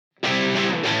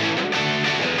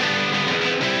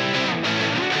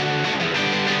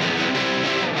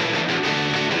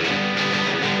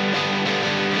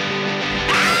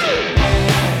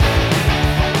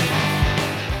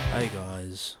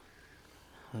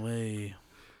we're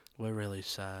really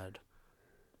sad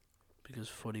because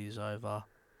footy's over.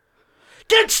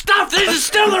 Get stuffed! This is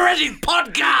still the Ressies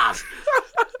podcast!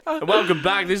 And welcome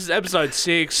back. This is episode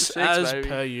 6. As baby.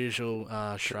 per usual,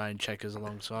 Srey and Checkers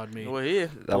alongside me. We're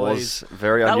here. That Boys. was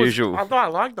very unusual. I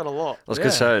like that a lot. I was Yeah.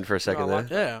 concerned for a second I like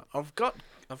there. Yeah, I've got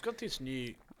this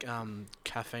new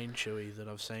caffeine chewy that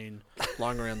I've seen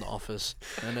lying around the office,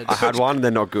 and it's I had one, and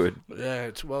they're not good. yeah,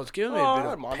 it's giving me Oh, a I bit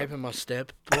don't of mind pep it. in my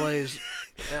step, boys.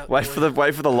 Wait for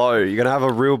the low. You're gonna have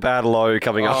a real bad low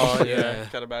coming up. Oh, yeah. Yeah.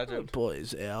 Can't imagine.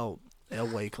 boys. Our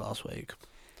week last week.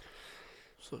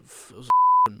 It was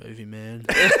a movie, man.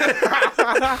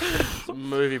 It's a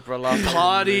movie, bro. Last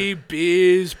Party,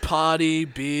 beers, footy,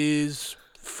 beers.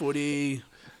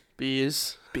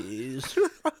 beers.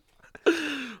 Oh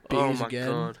Beers my again.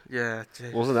 god. Yeah.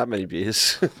 Geez. Wasn't that many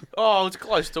beers? Oh, it's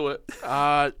close to it.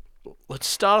 Let's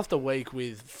start off the week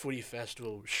with Footy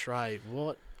Festival. Srey,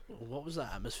 what was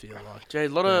that atmosphere like? Gee, a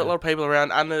lot of people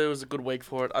around, and it was a good week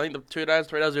for it. I think the 3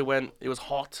 days we went, it was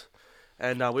hot,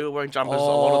 and we were wearing jumpers a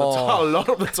lot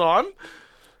of the time.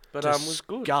 But it was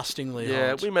good. Disgustingly Yeah,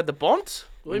 hot. we met the Bont.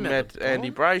 We met the Andy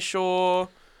Bont. Brayshaw.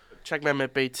 Checkman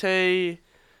met BT.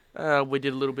 We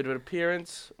did a little bit of an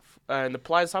appearance in the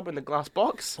Players Hub in the glass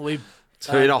box.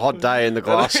 So in a hot day in the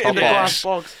glass in the glass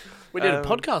box. box. We did a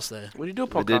podcast there. We did do a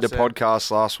We podcast. did a there.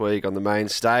 podcast last week on the main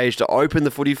stage to open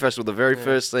the footy festival. The very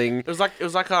first thing. It was like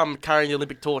carrying the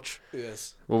Olympic torch.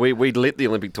 Yes. Well, we lit the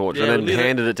Olympic torch Yeah, and we then lit it.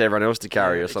 handed it to everyone else to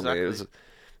carry Yeah, or something. exactly.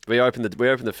 We opened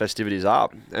the festivities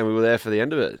up, and we were there for the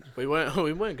end of it. We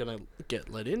weren't gonna get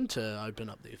let in to open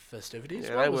up the festivities.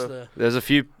 Yeah, What they was were. the There's a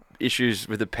few issues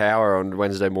with the power on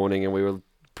Wednesday morning, and we were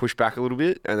pushed back a little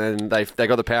bit, and then they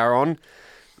got the power on.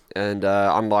 And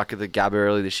unlike the Gabba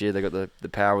early this year, they got the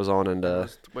power was on, and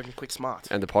Working quick smart.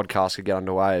 the podcast could get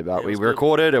underway. But Yeah, it we was good.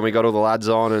 recorded and we got all the lads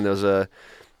on, and there was a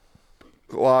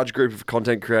large group of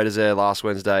content creators there last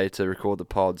Wednesday to record the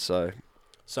pod. So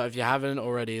So if you haven't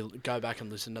already, go back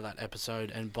and listen to that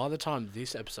episode. And by the time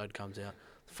this episode comes out,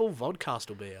 the full vodcast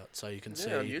will be out, so you can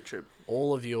Yeah, on see YouTube.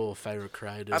 all of your favourite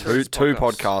creators. Those two podcasts.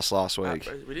 podcasts last week.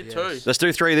 We did Yes. 2. Let's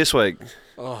do 3 this week.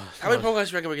 Oh, How many podcasts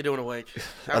do you reckon we could do in a week?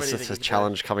 How many do you That's think a we could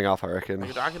challenge coming up, I do? reckon.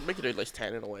 We could do at least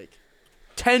 10 in a week.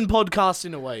 10 podcasts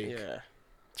in a week. Yeah.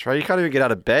 Trey, you can't even get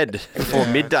out of bed before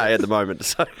Yeah, midday at the moment.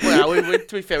 So Well,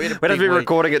 to be fair, we had a we'd have big to be week.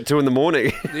 recording at 2 in the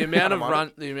morning. The amount of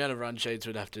Money. run sheets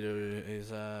we'd have to do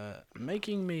is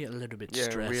making me a little bit Yeah,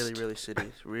 stressed. really, really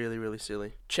silly. Really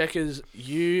silly. Checkers,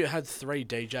 you had 3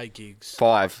 DJ gigs.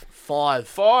 5. 5.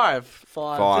 5.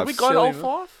 Five. Did we go to all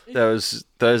 5? There was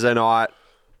Thursday night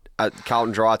at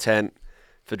Carlton Dry Tent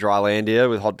for Drylandia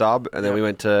with Hot Dub, and then Yep. we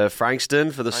went to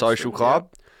Frankston for the Social Club.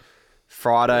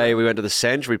 Friday we went to the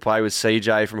Cinch. We played with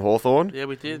CJ from Hawthorn. Yeah,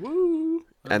 we did. Woo.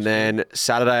 And then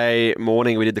Saturday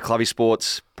morning we did the Clubby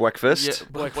Sports breakfast. Yeah,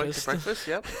 Breakfast. breakfast,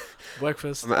 yep.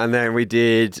 Breakfast. And then we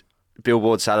did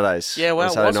Billboard Saturdays. Yeah, well,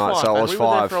 on it Saturday was night. 5. So it man. was We were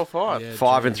there 5. for all 5. Yeah,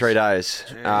 5 in jeez. 3 days.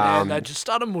 Man, they just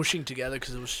started mushing together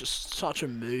because it was just such a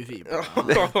movie, bro.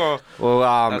 Well,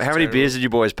 That's how many terrible. beers did you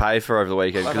boys pay for over the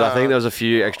weekend? Because I think there was a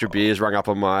few extra beers rung up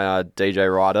on my DJ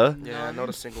rider. Yeah, not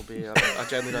a single beer. I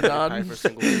generally don't have to pay for a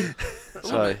single beer.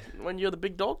 So When you're the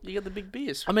big dog, you get the big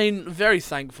beers. I mean, very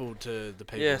thankful to the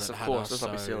people Yes, that of had course, us. let's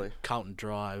not be so silly. Carlton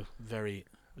Dry, very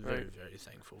Very-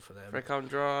 thankful for them. Red Come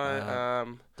Dry.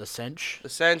 The Cinch, The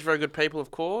Sands, very good people, of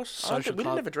course. Social We didn't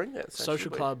Club- ever drink that. Social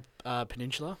Club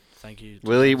Peninsula. Thank you. to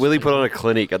Willie those put on a people.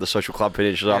 clinic at the Social Club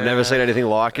Peninsula. I've Yeah. never seen anything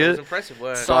like It was it. impressive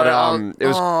work. But it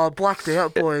was blacked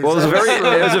out, boys. well, it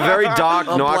was a very dark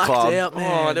I'm blacked nightclub. out,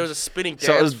 man. Oh, there was a spinning dance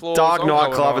So it was floor. dark all going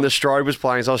nightclub, on. and the strobe was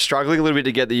playing. So I was struggling a little bit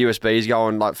to get the USBs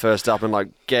going, like first up, and like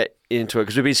get into it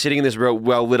because we've been sitting in this real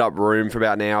well lit up room for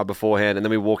about an hour beforehand, and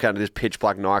then we walk out into this pitch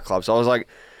black nightclub. So I was like,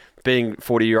 being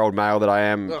 40-year-old male that I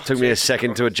am, Oh, took me a Jesus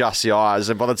second to Christ. adjust the eyes,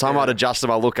 and by the time I'd adjust them,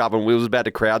 I look up and Will's about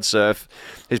to crowd surf.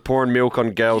 He's pouring milk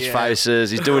on girls' Yeah. faces.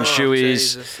 He's doing Oh, shoeies.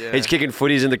 Jesus, yeah. He's kicking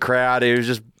footies in the crowd. He was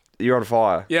just, you're on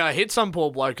fire. Yeah, I hit some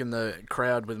poor bloke in the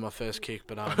crowd with my first kick,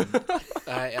 but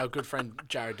our good friend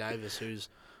Jared Davis, who's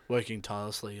working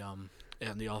tirelessly out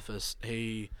in the office,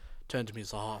 he turned to me and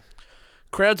said, "Oh,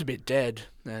 crowd's a bit dead,"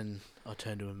 and I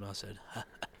turned to him and I said,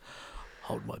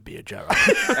 "Hold my beer, Jared."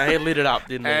 And he lit it up,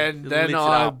 didn't he? And He then lit it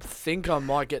I up. think I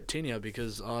might get tinea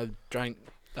because I drank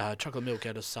chocolate milk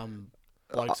out of some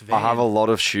bloke's van. I have a lot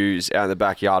of shoes out in the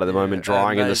backyard at the Yeah, moment,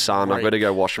 drying and in the they sun. I've got to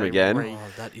go wash them They again. reek.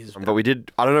 Oh, that is. But we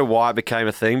did, I don't know why it became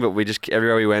a thing, but we just,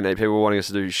 everywhere we went, people were wanting us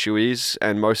to do shoeies,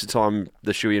 and most of the time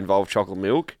the shoey involved chocolate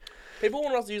milk. People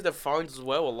want us to use their phones as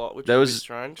well a lot, which There is was- a bit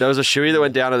strange. There was a shoey that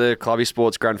went down to the Clubby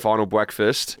Sports Grand Final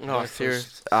breakfast. Oh,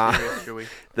 serious. Serious,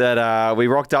 That we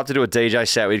rocked up to do a DJ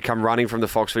set. We'd come running from the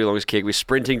Fox Footy Longest Kick. We're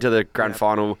sprinting to the Grand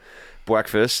Final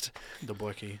breakfast. The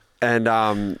Borky.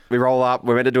 And we roll up.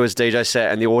 We're meant to do his DJ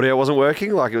set, and the audio wasn't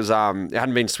working. Like it was, it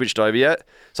hadn't been switched over yet.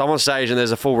 So I'm on stage, and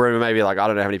there's a full room of maybe like I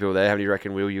don't know how many people there. How many you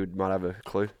reckon, Will? You might have a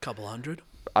clue. Couple hundred.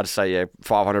 I'd say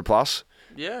 500 plus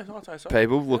Yeah, I'd say so.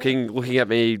 people looking at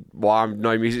me while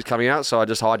no music's coming out. So I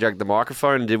just hijacked the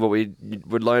microphone and did what we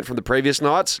would learn from the previous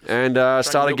nights, and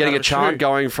started milk getting out a of a chant shoe.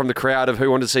 going from the crowd of who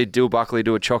wanted to see Dill Buckley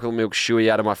do a chocolate milk shoey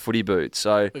out of my footy boot.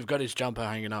 So We've got his jumper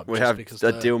hanging up. we just have because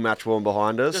a Dill match worn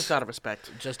behind us. Just out of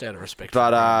respect. Just out of respect.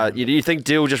 But you think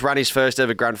Dill just ran his first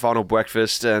ever grand final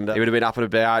breakfast, and he would have been up and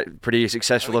about, pretty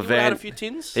successful I think we had a event. few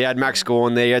tins. He had Max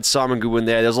Gorn there, he had Simon Goodwin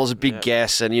there. There was lots of big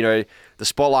guests, and the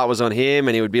spotlight was on him,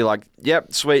 and he would be like,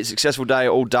 "Yep, sweet, successful day,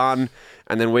 all done."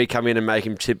 And then we come in and make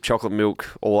him tip chocolate milk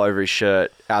all over his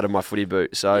shirt out of my footy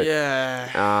boot. So Yeah.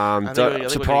 I think we're gonna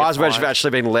surprised get we've fired.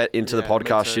 actually been let into the Yeah, me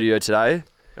podcast too. studio today.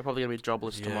 They're probably going to be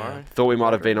jobless Yeah. tomorrow. Thought we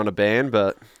might have been on a ban,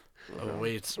 but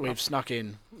We've snuck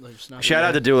in. We've snuck shout in.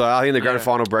 out to Dill. I think the grand Yeah.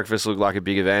 final breakfast looked like a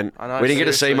big event. I know, We didn't get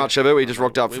to see seriously. much of it. We just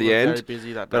rocked up for We the were end. very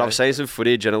busy that But day. I've seen some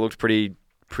footage and it looked pretty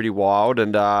wild,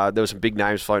 and there were some big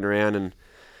names floating around, and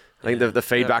I think the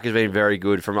feedback has been very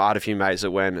good from I had a few mates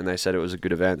that went and they said it was a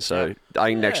good event. So I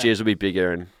think next Yeah. year's will be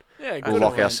bigger and Yeah, we'll good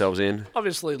lock event. ourselves in.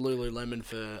 Obviously, Lululemon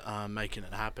for making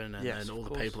it happen, and Yes, then of all the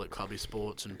course. people at Clubby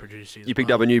Sports and producers. You picked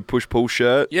up a new push-pull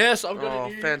shirt. Yes, I've got Oh, a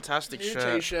new, fantastic new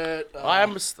shirt. T-shirt. I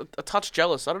am a touch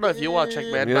jealous. I don't know if you are, Check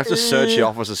Man. You have to search the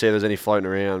office to see if there's any floating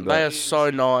around. They But are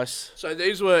so nice. So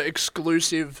these were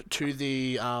exclusive to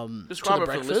the Describe to it the for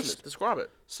the listeners. breakfast. Describe it.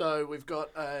 So we've got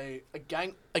a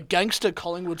gangster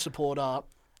Collingwood supporter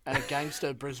and a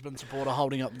gangster Brisbane supporter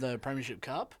holding up the Premiership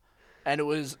Cup, and it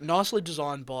was nicely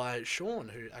designed by Sean,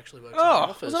 who actually works in the Oh,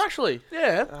 office. was it actually?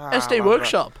 Yeah, Ah, SD love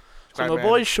Workshop. So Great my man.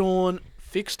 boy Sean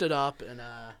fixed it up, and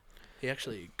he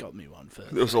actually got me one for.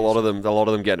 there was a lot of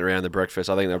them getting around the breakfast.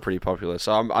 I think they're pretty popular.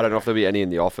 So I don't know if there'll be any in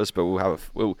the office, but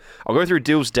I'll go through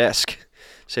Dill's desk,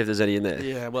 see if there's any in there.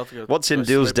 Yeah, well, What's in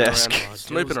Dill's desk?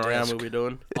 Snooping Dill's around, desk. we'll be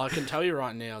doing. I can tell you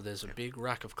right now, there's a big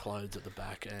rack of clothes at the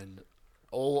back, and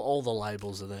all the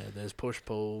labels are there. There's push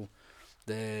pull,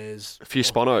 there's A few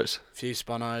sponos. a few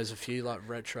Sponos, a few like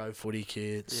retro footy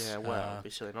kits. Yeah, wow. It'd be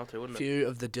silly not to, A wouldn't it? few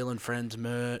of the Dylan Friends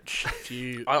merch. A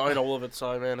few. I own all of it,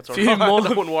 so man, it's Few alright. more- I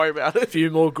wouldn't worry about a it.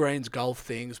 few more Greens golf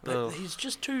things, but Ugh. he's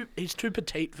too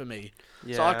petite for me.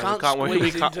 Yeah, So I we can't we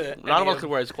squeeze can't- into None of any us of- can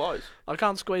wear his clothes. I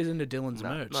can't squeeze into Dylan's No,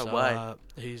 merch. no so, way.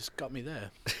 He's got me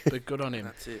there. But good on him.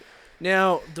 That's it.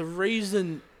 Now, the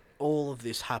reason all of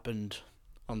this happened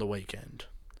on the weekend,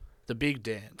 the big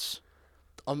dance.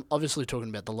 I'm obviously talking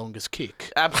about the longest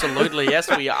kick. Absolutely, yes,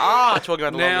 we are talking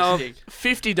about the Now, longest kick.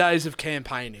 50 days of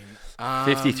campaigning.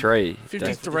 53.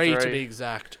 53 to 53. be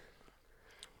exact.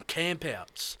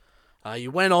 Campouts.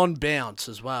 You went on bounce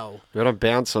as well. We got a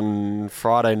bounce on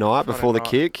Friday night before the night.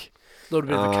 kick. A little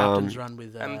bit of a captain's run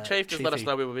with And Chief just let us Chiefy.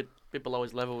 know we were a bit below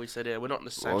his level. We said, yeah, we're not in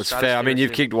the same Well, it's stratosphere fair. I mean, as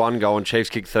you've him. kicked one goal and Chiefs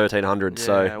kicked 1,300, Yeah,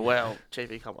 so... well,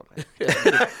 Chiefy, come on, man.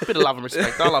 bit of love and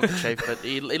respect. I love the Chief, but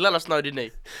he let us know, didn't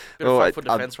he? Bit Well, of front foot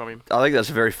defence from him. I think that's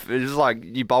it's just like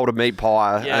you bowled a meat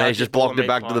pie and he's just blocked it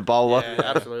back to the bowler.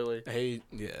 Yeah, absolutely.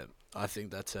 I think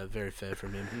that's very fair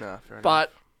from him. No, fair enough.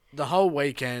 But the whole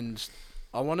weekend,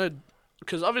 I wanted...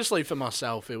 Because obviously for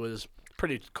myself, it was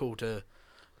pretty cool to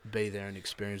be there and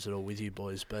experience it all with you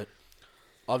boys. But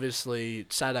obviously,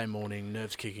 Saturday morning,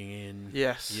 nerves kicking in.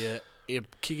 Yes. You're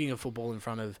kicking a football in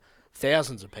front of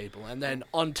thousands of people. And then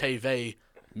on TV,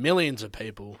 millions of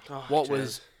people. Oh, what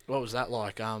jeez. was that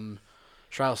like? Srey,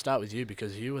 I'll start with you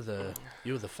because you were the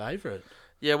favourite.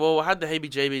 Yeah, well, I had the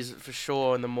heebie-jeebies for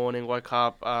sure in the morning. Woke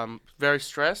up very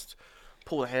stressed.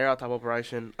 Pulled the hair out type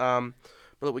operation.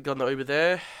 But look, we got in the Uber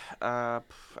there.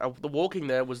 The walking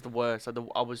there was the worst.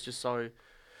 I was just so...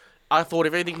 I thought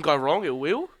if anything can go wrong, it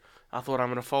will. I thought I'm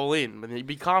going to fall in. But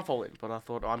you can't fall in. But I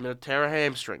thought I'm going to tear a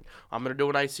hamstring. I'm going to do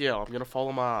an ACL. I'm going to fall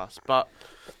on my ass. But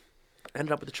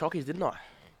ended up with the chockies, didn't I?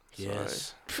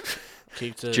 Yes.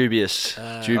 Kicked it. Dubious.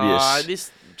 Uh, Dubious.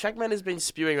 This Checkman has been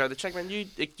spewing right. The Checkman,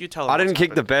 you tell him. I what's didn't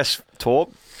kick the happened. best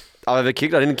torp I've ever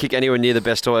kicked. I didn't kick anywhere near the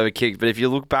best torp I've ever kicked. But if you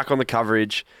look back on the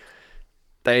coverage,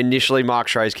 they initially marked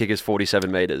Srey's kick as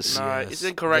 47 metres. No, Yes. it's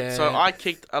incorrect. So Yeah. I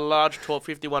kicked a large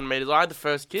 51 metres. I had the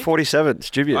first kick. 47. It's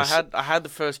dubious. I had the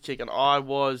first kick and I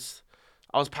was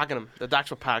packing them. The Dacks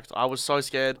were packed. I was so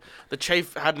scared. The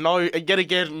Chief had no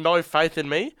faith in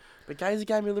me. But Gazy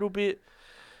gave me a little bit,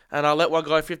 and I let one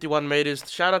go 51 metres.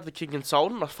 Shout out to the kick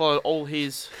consultant. I followed all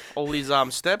his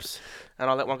steps, and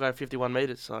I let one go 51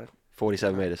 metres. So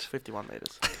 47 metres. 51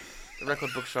 metres. The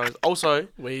record book shows. Also,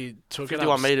 We took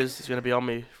 51 metres is going to be on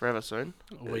me forever soon.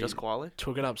 Just quietly.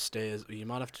 Took it upstairs. You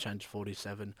might have to change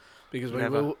 47 because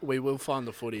Never. we will find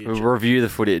the footage. We'll review the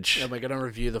footage. And we're going to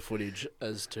review the footage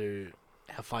as to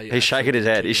how far you. He's shaking his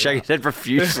head. He's shaking his head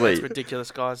profusely. It's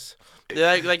ridiculous, guys.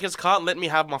 They just can't let me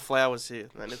have my flowers here.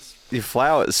 And it's Your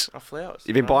flowers. my flowers.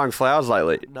 You've been buying flowers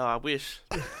lately. No, I wish.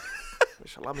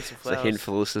 Wish I love me some It's flowers. a hint for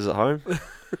the listeners at home.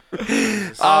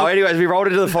 Anyways, we rolled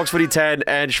into the Fox Footy 10,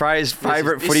 and Srey's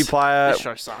favourite footy player. This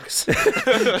show sucks.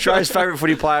 Srey's favourite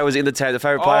footy player was in the 10, the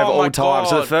favourite player of Oh all my time.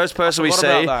 So the God. first person we Forgot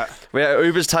see, about that. where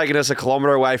Uber's taking us a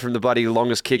kilometre away from the bloody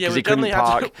longest kick Yeah, because we he couldn't definitely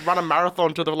park. had to run a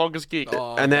marathon to the longest kick.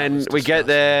 Oh, And that then was we get disgusting.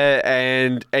 there,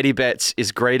 and Eddie Betts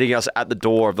is greeting us at the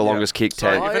door of the longest kick So,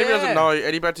 10. if anybody yeah. doesn't know,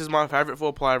 Eddie Betts is my favourite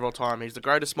football player of all time. He's the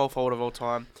greatest small forward of all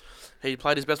time. He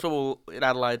played his best football in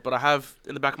Adelaide, but I have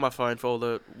in the back of my phone for all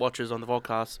the watchers on the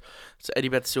podcast, it's Eddie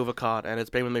Betts' silver card, and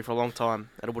it's been with me for a long time,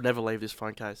 and it will never leave this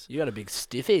phone case. You got a big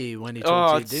stiffy when he Oh,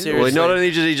 talked to you, it's didn't serious. Well, you? not only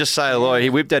did he just say hello,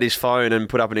 he whipped out his phone and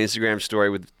put up an Instagram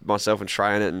story with myself and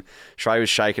Srey in it, and Srey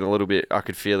was shaking a little bit. I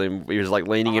could feel him. He was like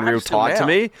leaning in I real still tight to now.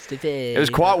 me. Stiffy. It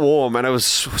was quite warm, and it was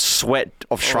sweat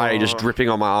of Srey just Oh. dripping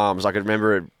on my arms. I could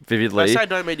remember it They vividly. say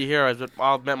don't meet your heroes, but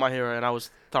I met my hero, and I was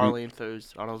thoroughly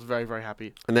enthused, and I was very, very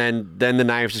happy. And then the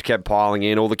names just kept piling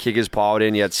in. All the kickers piled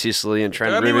in. You had Sicily and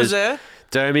Trent Derby Rivers. was there.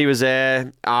 Dermy was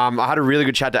there. I had a really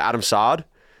good chat to Adam Sard.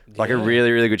 Like a Yeah.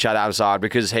 really, really good chat to Adam Sard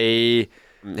because he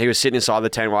was sitting inside the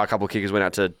tent while a couple of kickers went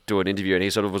out to do an interview, and he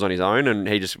sort of was on his own, and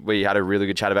we had a really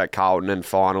good chat about Carlton and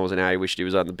finals and how he wished he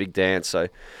was on the big dance. So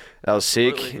that was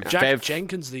sick. Absolutely. Jack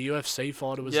Jenkins, the UFC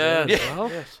fighter, was Yeah. there as well.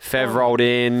 Yes. Fev rolled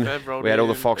in. Fev rolled We had all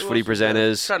the in. Fox Who Footy else was there?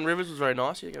 presenters. Trent Rivers was very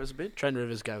nice. He gave us a bit. Trent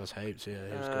Rivers gave us heaps, yeah.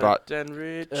 He was good. But- Dan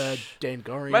Rich. Dan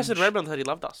Gorringe. Mason Redmond said he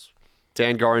loved us.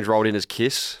 Dan Gorringe rolled in as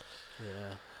Kiss.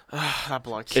 Yeah. That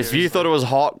bloke. If you seriously. thought it was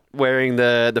hot wearing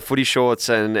the footy shorts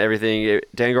and everything,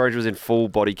 Dan Gorringe was in full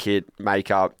body kit,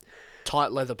 makeup,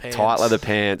 Tight leather pants. tight leather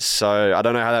pants. So I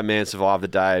don't know how that man survived the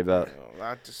day, but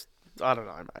I don't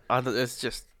know, mate. It's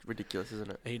just ridiculous, isn't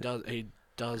it? He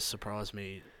does surprise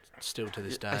me still to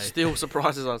this day. It still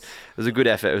surprises us. it was a good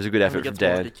effort. It was a good It effort from gets more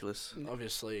Dan. ridiculous.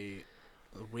 Obviously,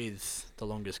 with the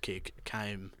longest kick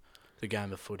came the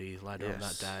game of footy later on that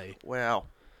Yes. day. Wow.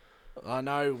 I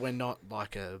know we're not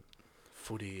like a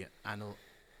footy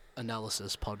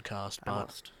analysis podcast, but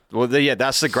Analyst. Well,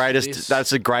 that's the greatest. This- That's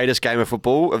the greatest game of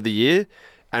football of the year,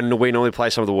 and we normally play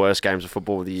some of the worst games of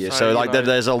football of the year. So, So, you like, know-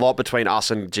 there's a lot between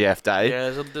us and GF Day. Yeah,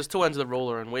 there's two ends of the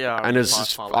ruler, and we are. And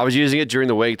I was using it during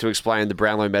the week to explain the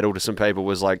Brownlow medal to some people.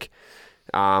 Was like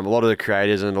a lot of the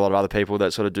creators and a lot of other people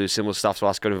that sort of do similar stuff to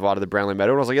us got invited to the Brownlow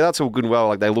medal. And I was like, yeah, that's all good and well.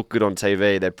 Like, they look good on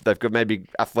TV. They've got maybe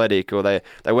athletic or they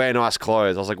wear nice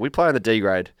clothes. I was like, we play on the D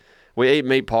grade. We eat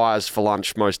meat pies for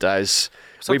lunch most days.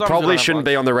 Sometimes we we probably don't have shouldn't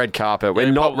be lunch. on the red carpet. We're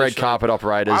we not probably red should. carpet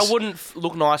operators. I wouldn't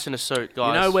look nice in a suit,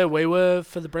 guys. you know where we were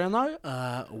for the Brownlow?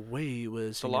 We were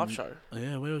It's a singing, live show.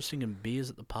 Yeah, we were singing beers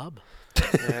at the pub. Yeah,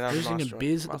 that We were was singing nice joint.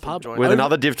 beers at the Must have pub. joined. With Over-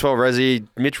 another Div 12 Resi,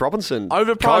 Mitch Robinson.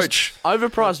 Coach.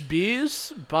 Overpriced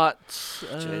beers, but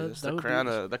Jesus, they the were crown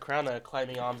beers. are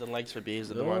claiming arms and legs for beers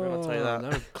at the moment. I'll tell you Oh, that.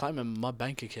 They were claiming my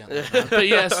bank account. But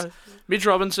yes, Mitch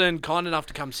Robinson, kind enough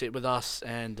to come sit with us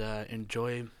and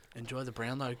enjoy the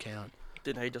Brownlow count.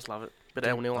 Didn't he just love it? Bit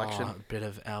of Al action. A bit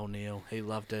of Al Neil. He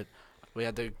loved it. We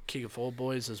had the Kick of Four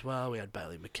boys as well. We had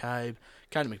Bailey McCabe,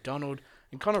 Katie McDonald,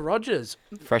 and Connor Rogers.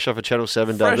 Fresh off a Channel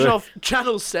 7 Fresh debut. off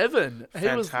Channel 7. He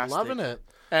was Fantastic. loving it.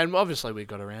 And obviously we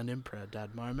got around him. Proud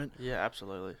dad moment. Yeah,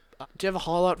 absolutely. Do you have a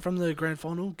highlight from the grand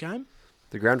final game?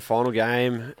 The grand final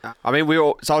game. I mean,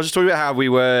 so I was just talking about how we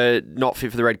were not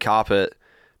fit for the red carpet,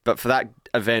 but for that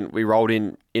event, we rolled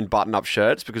in button-up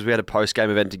shirts because we had a post-game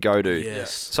event to go to.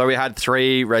 Yes. So we had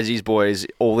 3 Ressies boys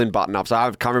all in button-ups. I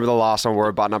can't remember the last time I wore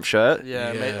a button-up shirt.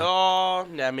 Yeah, Yeah. me. Oh,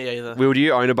 yeah, me either. Will, do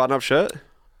you own a button-up shirt?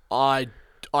 I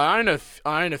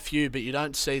own a few, but you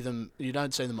don't see them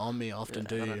on me often,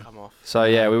 do they don't you? come off. So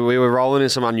yeah, we were rolling in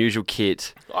some unusual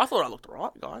kit. I thought I looked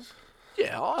alright, guys.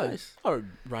 Yeah, Nice. I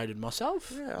rated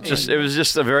myself. Yeah, I It was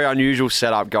just a very unusual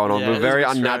setup going on. Yeah, We were it was very a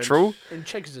bit unnatural. And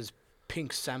Checkers'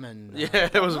 pink salmon. Yeah,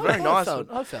 it was very nice.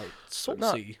 I felt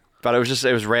saucy. But it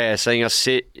was rare seeing us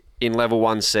sit in level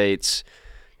 1 seats,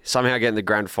 somehow getting the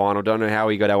grand final. Don't know how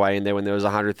we got our way in there when there was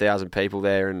 100,000 people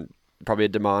there and probably a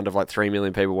demand of like 3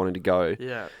 million people wanting to go.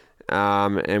 Yeah.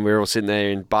 And we were all sitting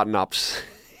there in button-ups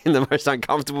in the most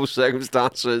uncomfortable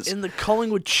circumstances In the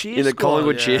Collingwood cheer in the squad.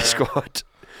 Collingwood cheer yeah. squad.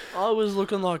 I was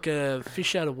looking like a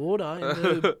fish out of water in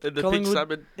the In the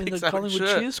Collingwood, pink salmon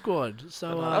shirt. cheer squad. So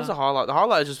That was a highlight. The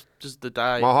highlight is just the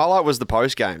day. My highlight was the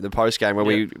post game. The post game where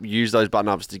we used those button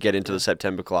ups to get into the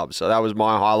September club. So that was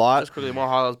my highlight. Just quickly, my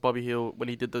highlight was Bobby Hill when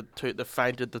he did the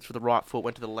feinted for the right foot,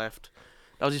 went to the left.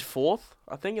 That was his fourth,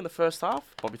 I think, in the first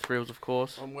half. Bobby Thrills, of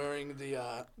course. I'm wearing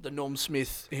the Norm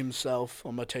Smith himself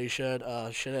on my t-shirt.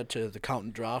 Shout out to the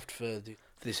Carlton Draft for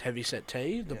this heavy set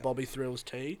tee, the Bobby Thrills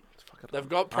tee. They've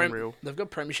got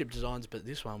premiership designs, but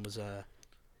this one was a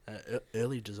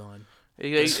early design.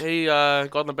 He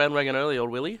got on the bandwagon early, old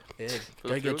Willie. Yeah,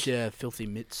 go get your filthy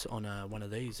mitts on one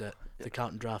of these the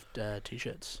Carlton Draft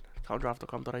t-shirts.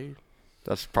 CarltonDraft.com.au.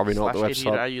 That's probably not the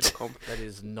website. That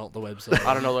is not the website.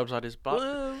 I don't know what the website is,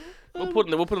 but we'll put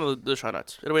in the show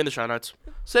notes. It'll be in the show notes.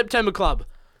 September Club.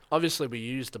 Obviously, we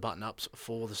used the button ups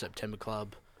for the September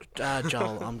Club.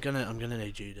 Joel, I'm gonna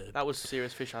need you to. That was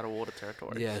serious fish out of water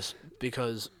territory. Yes,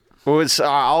 because. Well,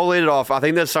 I'll lead it off. I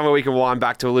think that's somewhere we can wind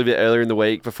back to a little bit earlier in the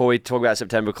week before we talk about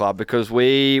September Club, because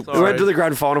we went to the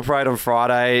grand final parade on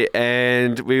Friday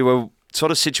and we were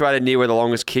sort of situated near where the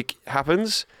longest kick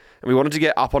happens. And we wanted to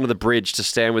get up onto the bridge to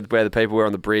stand with where the people were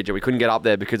on the bridge, and we couldn't get up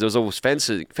there because there was all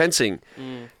fencing.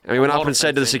 And we went up and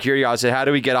said to the security guy, I said, how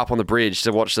do we get up on the bridge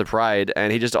to watch the parade?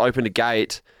 And he just opened a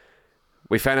gate.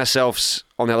 We found ourselves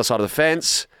on the other side of the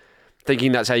fence,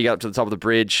 thinking that's how you get up to the top of the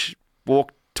bridge.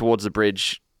 Walked towards the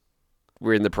bridge.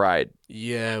 We're in the parade.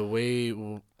 Yeah, we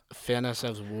found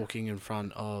ourselves walking in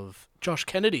front of Josh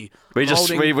Kennedy. We thought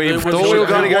we were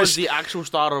going to go. Was the actual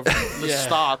start of the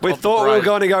start. We thought we were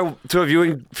going to go to a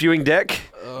viewing deck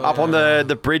up on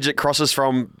the bridge that crosses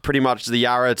from pretty much the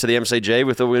Yarra to the MCG.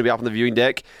 We thought we were going to be up on the viewing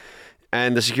deck,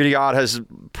 and the security guard has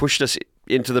pushed us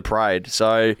into the parade.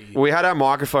 So we had our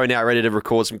microphone out ready to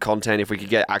record some content if we could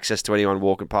get access to anyone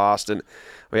walking past, and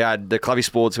we had the Clubby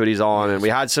Sports hoodies on, and we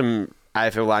had some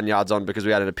AFL lanyards on because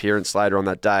we had an appearance later on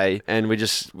that day, and we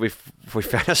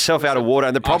found ourselves out of water.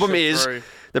 And the problem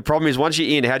is once you're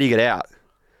in, how do you get out?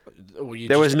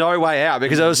 There was no way out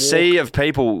because there was a sea of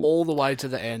people all the way to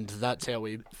the end. That's how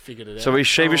we figured it out. So we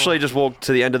sheepishly just walked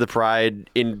to the end of the parade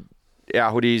in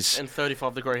our hoodies and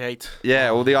 35-degree heat.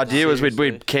 Yeah, well, the idea was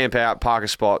we'd camp out, park a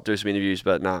spot, do some interviews,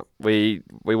 but no, we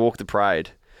walked the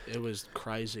parade. It was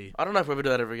crazy. I don't know if we ever do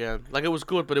that ever again. Like, it was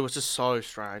good, but it was just so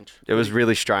strange. It was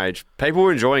really strange. People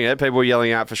were enjoying it. People were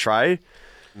yelling out for Srey.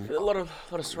 A lot of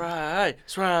Srey.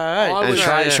 And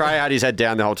Srey had his head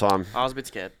down the whole time. I was a bit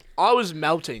scared. I was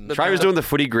melting. Srey was doing the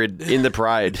footy grid in the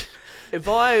parade. If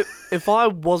I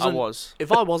wasn't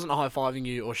high-fiving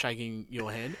you or shaking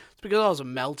your hand, it's because I was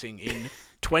melting in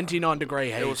 29-degree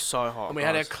heat. It was so hot. And we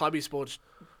had our Clubby Sports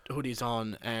hoodies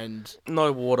on and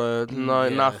no water,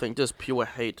 nothing, just pure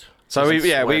heat. So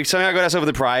we somehow got ourselves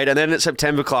in the parade, and then at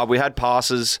September Club we had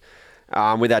passes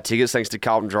with our tickets thanks to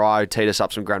Carlton Dry, who teed us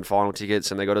up some grand final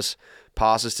tickets, and they got us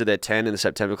passes to their 10 in the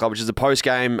September Club, which is the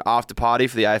post-game after party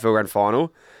for the AFL grand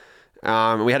final.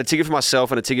 We had a ticket for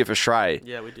myself and a ticket for Srey.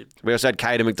 Yeah, we did. We also had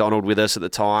Kate and McDonald with us at the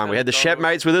time. We had the Shep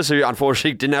mates with us who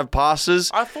unfortunately didn't have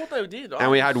passes. I thought they did.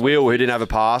 And we had Will who didn't have a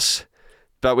pass.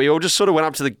 But we all just sort of went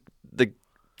up to the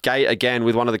gate again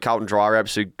with one of the Carlton Dry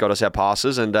reps who got us our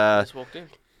passes, and just walked in.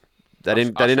 They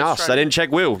didn't ask. They didn't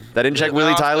check Will. They didn't check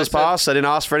Willie Taylor's pass. They didn't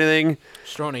ask for anything.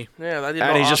 Stronny. Yeah, they did.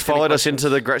 And he just followed us into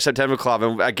the September Club.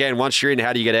 And again, once you're in,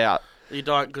 how do you get out? You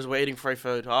don't, because we're eating free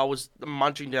food. I was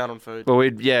munching down on food. Well,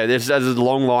 there's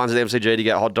long lines at the MCG to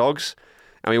get hot dogs.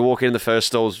 And we walk in the first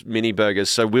stall's mini burgers.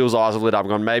 So Will's eyes have lit up and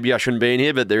gone, maybe I shouldn't be in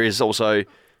here, but there is also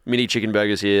mini chicken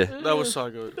burgers here. That was so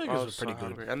good. The burgers were pretty good.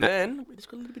 Hungry. And then we just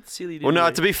got a little bit silly. Well,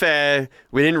 no, to be fair,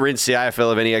 we didn't rinse the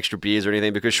AFL of any extra beers or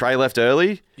anything because Srey left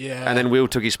early. Yeah. And then Will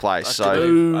took his place. I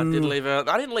did leave early.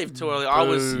 I didn't leave too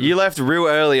early. You left real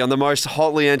early on the most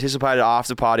hotly anticipated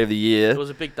after party of the year. It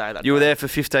was a big day that You were there for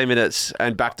 15 minutes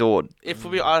and backdoored.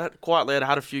 I quietly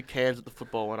had a few cans at the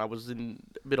football and I was in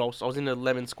I was in a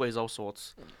lemon squeeze all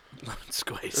sorts.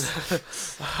 Squeeze.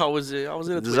 I was in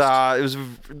a twist. It was a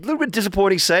little bit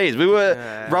disappointing scenes. We were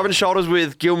rubbing shoulders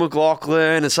with Gil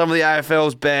McLaughlin and some of the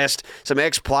AFL's best, some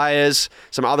ex-players,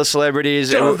 some other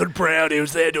celebrities. Jonathan Brown, he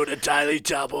was there doing a daily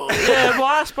double. Yeah, well,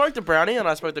 I spoke to Brownie and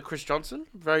I spoke to Chris Johnson.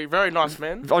 Very, very nice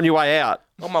man. On your way out.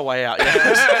 On my way out,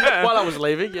 yeah. While I was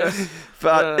leaving, yes.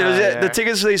 But the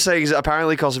tickets for these things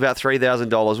apparently cost about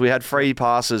 $3,000. We had free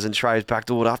passes and Srey's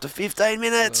backdoored after 15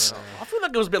 minutes. I feel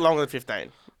like it was a bit longer than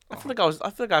 15. I feel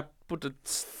like I put it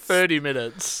 30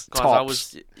 minutes.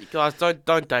 Guys,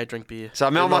 don't day drink beer.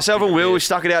 So myself and Will, we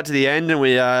stuck it out to the end, and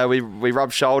we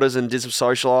rubbed shoulders and did some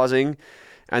socialising.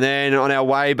 And then on our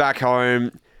way back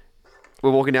home,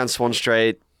 we're walking down Swan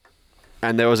Street.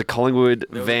 and there was a Collingwood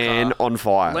There was a van car. on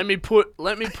fire. Let me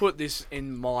put this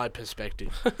in my perspective.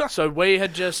 So we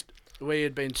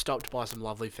had been stopped by some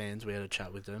lovely fans. We had a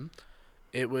chat with them.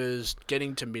 It was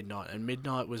getting to midnight, and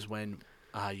midnight was when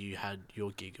you had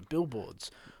your gig at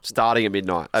Billboards. Starting at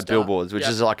midnight at Billboards, which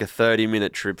Yep. is like a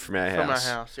 30-minute trip from our From our house.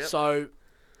 house, yep. So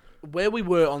where we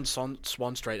were on Swan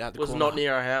Street at the was corner, not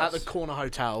near our house. at the corner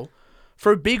hotel,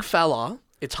 for a big fella,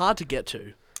 it's hard to get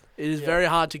to. It is very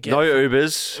hard to get. No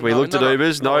Ubers. We No, looked at no,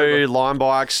 Ubers. no No Uber. line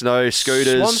bikes. No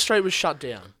scooters. Swan Street was shut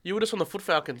down. You were just on the Foot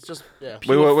Falcons, just Yeah.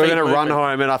 We were pure going to feet run movement.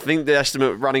 home, and I think the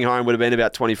estimate running home would have been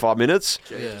about 25 minutes.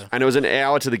 Yeah. And it was an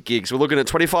hour to the gig. So we're looking at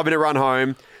 25-minute run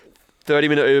home,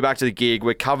 30-minute Uber back to the gig.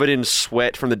 We're covered in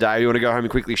sweat from the day. We want to go home and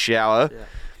quickly shower. Yeah.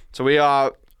 So we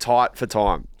are tight for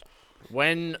time.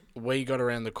 When we got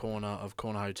around the corner of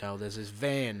Corner Hotel, there's this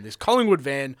van, this Collingwood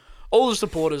van, all the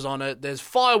supporters on it. There's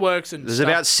fireworks and There's stuff.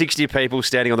 about 60 people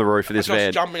standing on the roof of this Just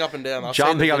van. jumping up and down. I've seen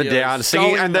Jumping the up and videos. down, singing,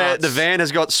 Going and nuts. the van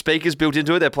has got speakers built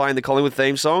into it. They're playing the Collingwood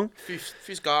theme song. Few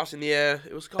scarves in the air.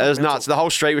 It was It was nuts. The whole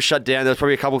street was shut down. There was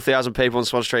probably a couple thousand people on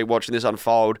Swan Street watching this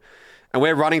unfold. And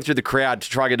we're running through the crowd to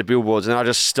try and get to Billboards. And I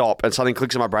just stop, and something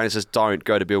clicks in my brain and says, "Don't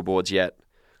go to Billboards yet.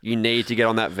 You need to get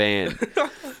on that van."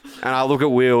 And I look at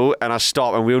Will, and I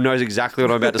stop, and Will knows exactly what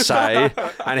I'm about to say.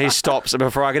 And he stops, and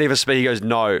before I can even speak, he goes,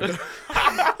 "No." We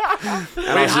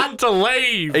had to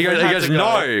leave. He We had goes, to go.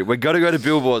 "No, we've got to go to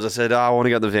Billboards." I said, I want to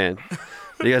go in the van.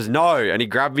 And he goes, "No." And he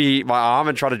grabbed my arm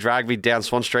and tried to drag me down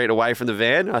Swan Street away from the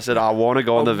van. I said, "I want to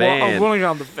go on the I van." want to go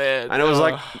on the van. And it was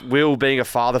like Will being a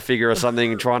father figure or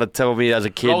something, trying to tell me as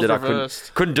a kid Roles that I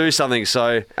reversed. couldn't do something.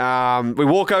 So we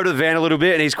walk over to the van a little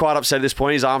bit, and he's quite upset at this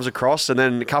point. His arms are crossed, and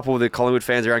then a couple of the Collingwood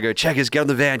fans around go, "Checkers, get on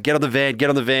the van, get on the van, get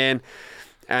on the van."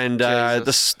 And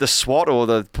the SWAT or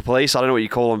the police, I don't know what you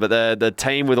call them, but the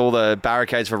team with all the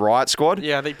barricades for riot squad.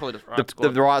 Yeah, I think probably just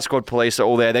The riot squad police are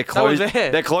all there. They're were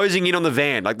there. They're closing in on the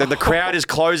van. Like the crowd is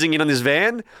closing in on this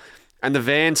van, and the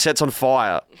van sets on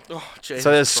fire. Oh, Jesus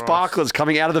So there's Christ. sparklers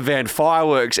coming out of the van,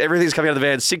 fireworks, everything's coming out of the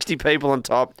van. 60 people on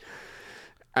top,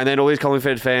 and then all these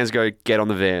Collingwood fans go, "Get on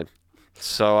the van."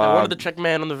 So They wanted the check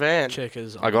man on the van.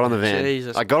 Checkers. I got on the van.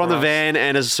 Jesus I got on the Christ. van,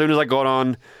 and as soon as I got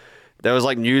on, there was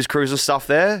like news crews and stuff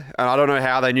there, and I don't know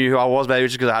how they knew who I was. Maybe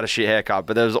it's just because I had a shit haircut.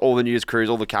 But there was all the news crews,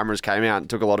 all the cameras came out and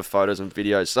took a lot of photos and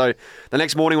videos. So the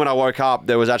next morning when I woke up,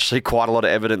 there was actually quite a lot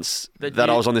of evidence that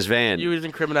I was on this van. You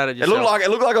incriminated It yourself.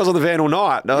 looked like I was on the van all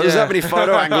night. No, there's Yeah. that many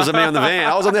photo angles of me on the van.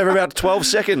 I was on there for about 12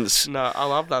 seconds. No, I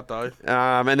love that though.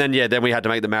 And then we had to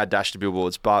make the mad dash to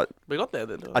Billboards. But We got there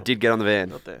then. I did get on the van.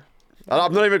 Got there.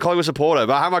 I'm not even a Collingwood supporter,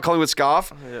 but I have my Collingwood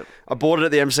scarf. Yep. I bought it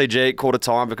at the MCG at quarter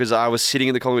time because I was sitting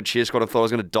in the Collingwood cheer squad and thought I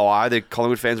was going to die. The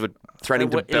Collingwood fans were threatening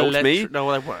to belt me.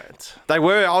 No, they weren't. They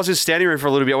were. I was in standing room for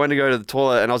a little bit. I went to go to the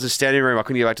toilet and I was in standing room. I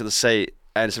couldn't get back to the seat.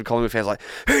 And some Collingwood fans were like,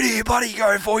 "Who do you bloody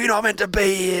go for? You're not meant to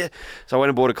be here." So I went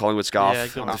and bought a Collingwood scarf Yeah,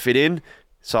 good to enough. fit in.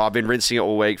 So I've been rinsing it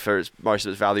all week for most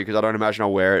of its value because I don't imagine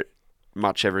I'll wear it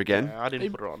much ever again. Yeah, I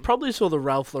didn't put it on. Probably saw the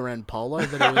Ralph Lauren polo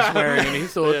that he was wearing, and he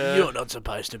thought, Yeah. "You're not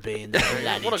supposed to be in the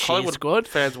bloody What a cheer Collingwood squad."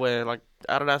 fans wear, like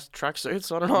Adidas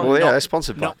tracksuits. I don't know. Well, yeah, not- they're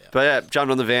sponsored by. not- But yeah,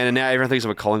 jumped on the van, and now everyone thinks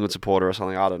I'm a Collingwood supporter or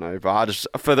something. I don't know, but I just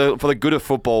for the good of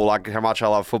football, like how much I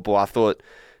love football, I thought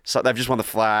they've just won the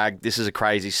flag. This is a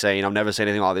crazy scene. I've never seen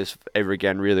anything like this ever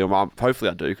again. Really, hopefully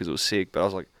I do because it was sick. But I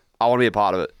was like, I want to be a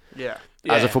part of it Yeah.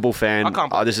 as a Yeah. football fan. I can't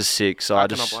blame This is sick. So I I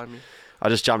cannot just blame you.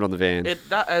 jumped on the van.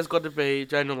 That has got to be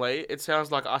genuinely. I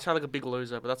sound like a big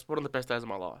loser, but that's one of the best days of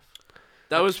my life.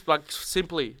 That was Like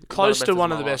simply close to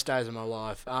one of my the life. best days of my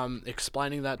life.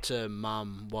 Explaining that to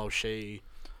Mum while she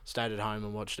stayed at home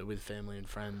and watched it with family and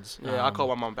friends. Yeah, I called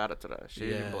my mum about it today. She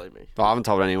yeah. didn't believe me. But I haven't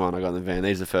told anyone I got in the van.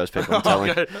 These are the first people I'm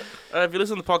telling. Okay. If you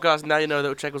listen to the podcast now, you know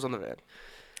that Check was on the van.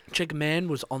 Check Man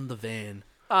was on the van.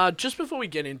 Just before we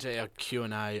get into our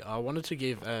Q&A, I wanted to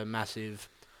give a massive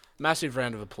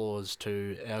round of applause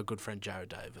to our good friend Jared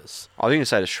Davis. I think you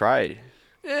say to Srey.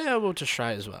 Yeah, well, to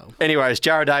Srey as well. Anyways,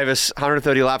 Jared Davis,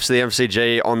 130 laps to the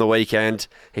MCG on the weekend.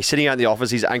 He's sitting out in the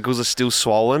office. His ankles are still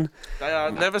swollen.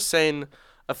 I've never seen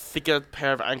a thicker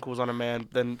pair of ankles on a man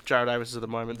than Jared Davis is at the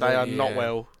moment. They are not Yeah.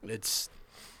 well.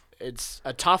 It's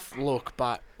a tough look,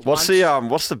 but What's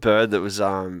the bird that was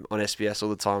on SBS all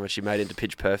the time when she made into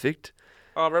Pitch Perfect?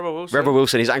 Oh, Rebel Wilson. Rebel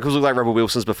Wilson. His ankles look like Rebel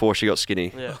Wilson's before she got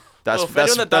skinny. Yeah. That's Well, for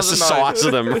anyone that that's the doesn't know- size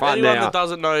of them for right anyone now. that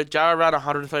doesn't know, Jared ran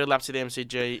 130 laps to the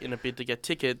MCG in a bid to get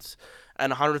tickets,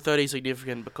 and 130 is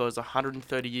significant because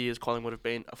 130 years Collingwood have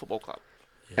been a football club.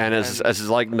 And it's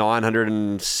like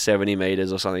 970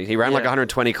 meters or something. He ran like Yeah.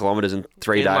 120 kilometers in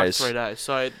 3 in days. Like 3 days.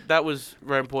 So that was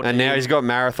very important. And to now him. he's got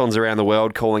marathons around the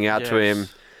world calling out to him.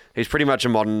 Yes. He's pretty much a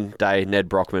modern day Ned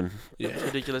Brockman. Yeah. It's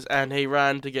ridiculous. And he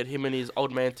ran to get him and his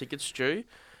old man tickets, Stu.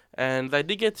 And they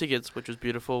did get tickets, which was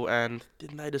beautiful. And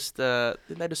didn't they just soak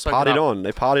it Partied up? on.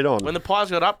 They partied on. When the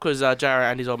Pies got up, because Jarrah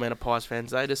and his old man are Pies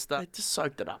fans, they just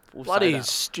soaked it up. We'll say Bloody that.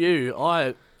 Stu,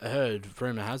 I heard,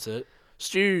 rumour has it,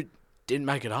 Stu didn't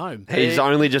make it home. He's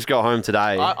only just got home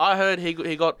today. I heard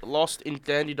he got lost in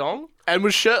Dandy Dong And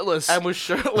was shirtless.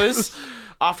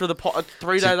 after the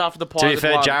 3 days after the Pies. To be had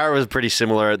fair, won. Jarrah was pretty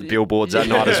similar at the billboards that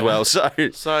night as well. So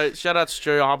So shout out to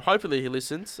Stu. Hopefully he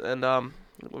listens, and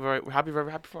we're happy for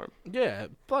him. Yeah,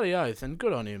 bloody oath, and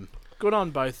good on him. Good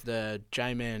on both the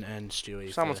J-Man and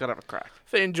Stewie Someone's got to have a crack.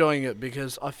 for enjoying it,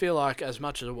 because I feel like as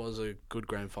much as it was a good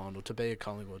grand final, to be a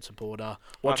Collingwood supporter,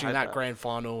 watching hate that that. grand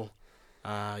final,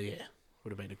 would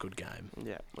have been a good game.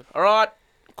 Yeah. All right.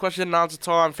 Question and answer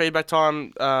time. Feedback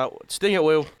time. Sting it,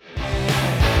 Will.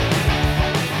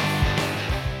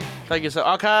 Thank you, sir.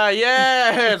 Okay,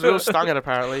 yeah. Will stung it,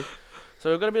 apparently. So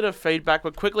we've got a bit of feedback,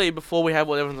 but quickly, before we have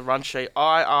whatever on the run sheet,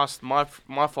 I asked my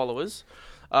followers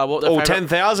what their all favourite...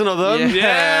 10,000 of them.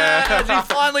 Yeah. he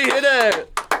finally hit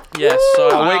it! Yes, so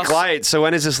A I week asked- late. So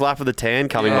when is this lap of the tan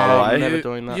coming, Yeah, by the way? never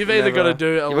doing that. You've either got to Never.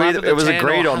 do a lap of the It was tan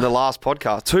agreed or on the last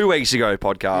podcast. 2 weeks ago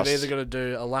podcast. You've either got to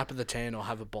do a lap of the tan or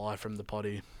have a bye from the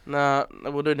potty. Nah,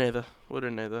 we'll do neither.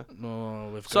 Oh,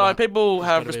 we've So got people there's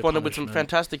have gotta be a responded with some punishment.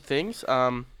 fantastic things.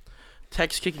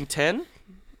 Text kicking 10.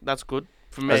 That's good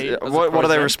for me. as a What are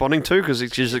they pro-fan. responding to? Because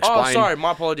it's just Oh, explain. sorry.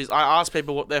 My apologies. I asked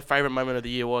people what their favourite moment of the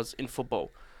year was in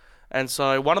football. And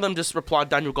so one of them just replied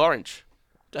Daniel Gorringe.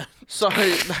 So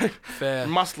they fair.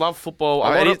 must love football.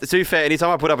 To be fair, anytime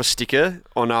I put up a sticker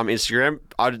on Instagram,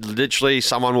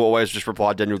 someone will always just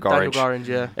reply Daniel Daniel Gorringe. Gorringe,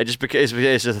 yeah. It just because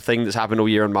it's just a thing that's happened all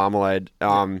year in Marmalade.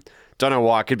 Don't know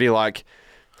why. It could be like,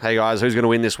 hey guys, who's going to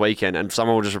win this weekend? And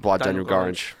someone will just reply Daniel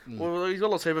Gorringe. Well, he's got a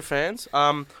lot of super fans.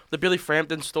 The Billy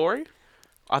Frampton story,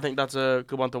 I think that's a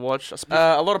good one to watch.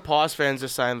 A lot of Pies fans are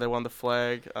saying they won the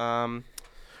flag.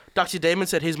 Duxie Demon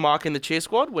said he's marking the cheer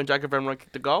squad when Jacob Van Rooyen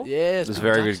kicked the goal. Yeah, It's a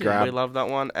very good grab. We love that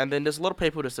one. And then there's a lot of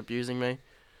people just abusing me.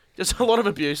 Just a lot of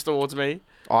abuse towards me.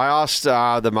 I asked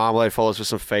the Marmalade followers for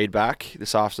some feedback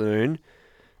this afternoon.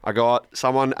 I got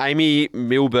someone, Amy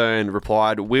Milburn,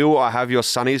 replied, Will, I have your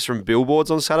sunnies from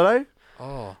billboards on Saturday.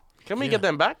 Oh, Can we Yeah. get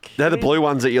them back? They're the blue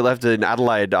ones that you left in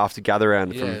Adelaide after gather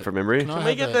round Yeah. from memory. Can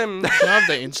we get them? Can I have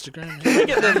their Instagram?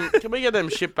 Can we get them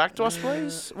shipped back to us,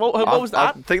 please? What was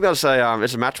I that? think that's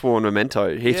it's a match worn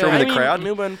memento. He threw them in the Amy crowd.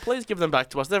 Milburn, please give them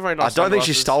back to us. They're very I nice. don't think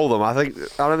she sunglasses. stole them. I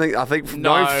think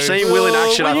No. seeing Will in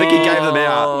action, I think he gave them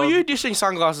out. Were you dishing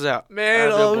sunglasses out? Man,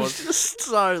 at I Billboard? was just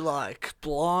so like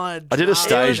blind. I did a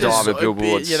stage It was dive just at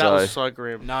Billboards, Yeah, that so was so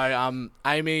grim. No,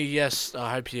 Amy, yes,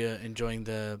 I hope you're enjoying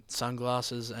the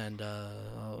sunglasses, and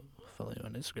I'll follow you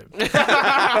on Instagram.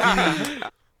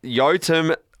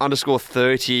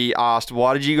 Yotam_30 asked,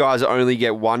 why did you guys only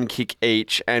get one kick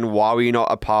each, and why were you not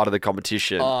a part of the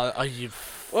competition? Are you?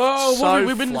 Oh, so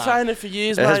we've been flat. saying it for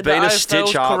years, It mate. has been The a AFL's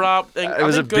stitch up. corrupt, and It I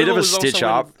was think a bit of Google a was also stitch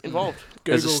up. involved.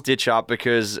 There's a Google. stitch up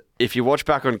because if you watch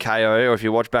back on KO or if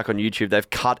you watch back on YouTube, they've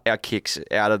cut our kicks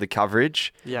out of the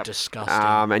coverage. Yeah.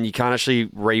 Disgusting. And you can't actually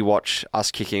re-watch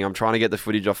us kicking. I'm trying to get the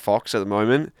footage off Fox at the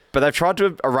moment. But they've tried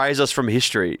to erase us from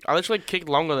history. I literally kicked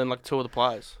longer than like two of the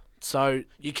players. So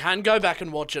you can go back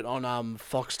and watch it on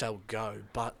Foxtel Go,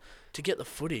 but to get the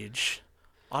footage,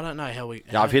 I don't know how we.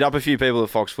 Yeah, I've hit up a few people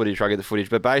at Fox Footy to try to get the footage.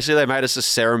 But basically, they made us the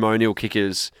ceremonial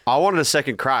kickers. I wanted a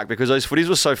second crack because those footies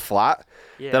were so flat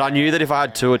that I knew that if I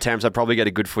had 2 attempts, I'd probably get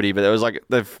a good footy. But there was like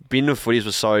the bin of footies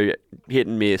was so hit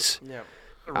and miss. Yeah.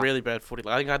 Really bad footy.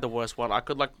 I think I had the worst one. I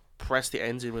could like press the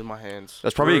ends in with my hands.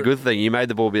 That's probably a good thing. You made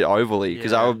the ball a bit overly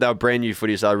because Yeah. they were brand new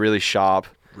footies. So they were really sharp.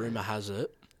 Rumour has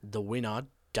it the winner,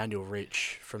 Daniel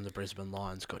Rich from the Brisbane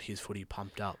Lions, got his footy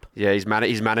pumped up. Yeah, his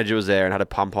manager was there and had a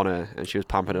pump on her, and she was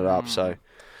pumping it up. So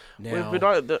Now, We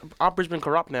know our Brisbane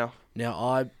corrupt now.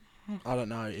 I don't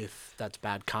know if that's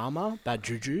bad karma, bad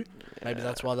juju. Maybe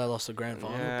that's why they lost the grand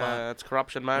final. Yeah, it's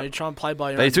corruption, But you mate. try and play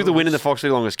by your they own took the win in the rules. Fox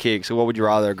League longest kick. So what would you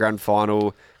rather, a grand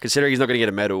final? Considering he's not going to get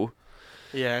a medal.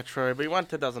 Yeah, true. But he won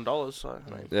 $10,000, so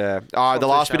I mean, Yeah. Not All right, the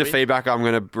too last bit of shabby. feedback I'm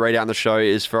going to read out in the show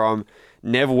is from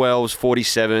Nev Wells,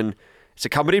 47. It's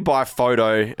accompanied by a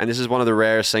photo, and this is one of the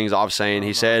rarest things I've seen.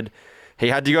 He said he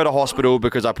had to go to hospital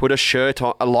because I put a shirt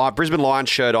on, Brisbane Lions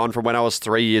shirt on from when I was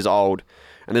 3 years old.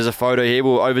 And there's a photo here.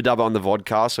 We'll overdub it on the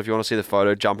vodcast. So if you want to see the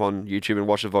photo, jump on YouTube and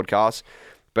watch the vodcast.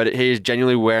 But he is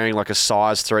genuinely wearing like a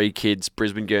size 3 kid's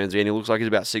Brisbane Guernsey, and he looks like he's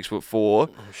about 6'4". Oh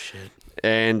shit!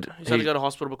 And he's had to go to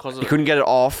hospital because he of couldn't get it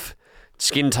off,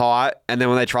 skin tight, and then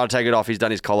when they tried to take it off, he's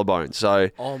done his collarbone. So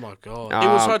Oh my god! It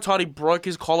was so tight he broke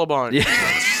his collarbone. yeah.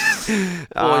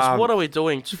 Boys, what are we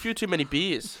doing? It's a few too many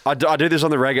beers. I do this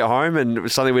on the reg at home, and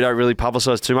it's something we don't really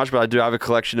publicise too much, but I do have a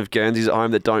collection of Guernseys at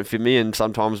home that don't fit me, and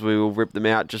sometimes we will rip them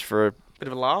out just for a Bit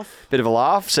of a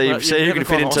laugh. See who can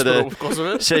fit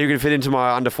into see who can fit into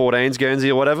my under 14s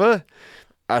Guernsey or whatever.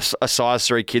 A size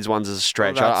 3 kids ones is a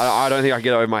stretch. I don't think I can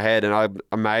get it over my head, and I'm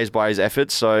amazed by his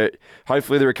efforts. So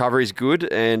hopefully the recovery is good.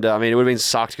 And I mean, it would have been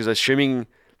sucked because assuming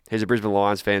he's a Brisbane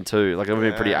Lions fan too. Like it would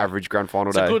have been a pretty average grand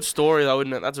final day. It's a good story though,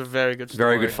 isn't it? That's a very good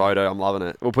story. Very good photo. I'm loving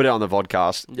it. We'll put it on the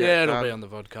vodcast. Yeah, it'll be on the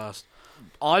vodcast.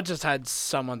 I just had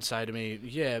someone say to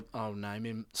me, I'll name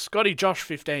him Scotty Josh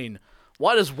 15.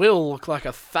 Why does Will look like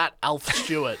a fat Alf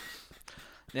Stewart?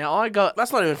 Now I got...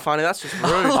 That's not even funny. That's just rude.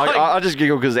 I just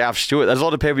giggle because Alf Stewart. There's a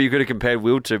lot of people you could have compared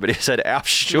Will to, but he said Alf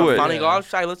Stewart. Funny guys.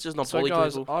 Say, let's just not bully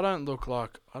guys, people. I don't look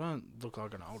like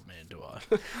an old man, do I?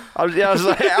 I was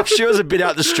like, Alf Stewart's a bit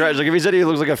out the stretch. Like if he said he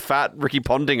looks like a fat Ricky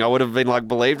Ponting, I would have been like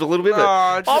believed a little bit.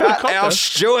 But fat Alf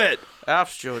Stewart.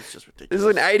 Alf Stewart's just ridiculous. This is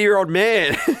an 80-year-old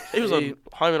man. He was on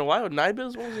Home and Away with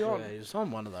Neighbours. What was he on? Yeah, he was on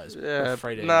one of those. Yeah,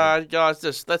 no, guys,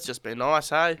 let's just be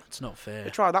nice, hey? It's not fair. You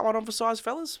try that one on for size,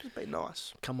 fellas? Just be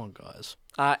nice. Come on, guys.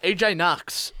 EJ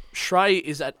Nux. Srey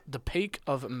is at the peak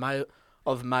of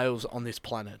males on this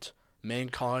planet.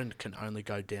 Mankind can only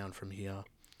go down from here.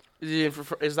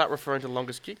 Is that referring to the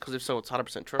longest kick? Because if so, it's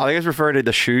 100% true. I think it's referring to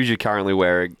the shoes you're currently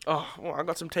wearing. Oh, well, I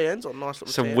got some TNs on, nice little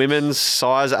Some TNs. women's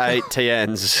size 8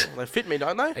 TNs. They fit me,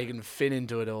 don't they? He can fit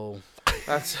into it all.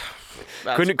 That's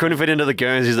couldn't fit into the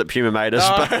Guernseys that Puma made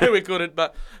us. No, we couldn't.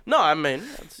 But no, I mean,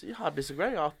 it's hard to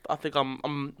disagree. I think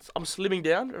I'm slimming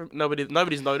down.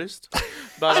 Nobody's noticed.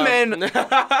 But hey man,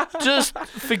 just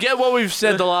forget what we've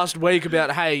said the last week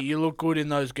about. Hey, you look good in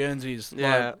those Guernseys.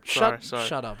 Yeah, like, sorry.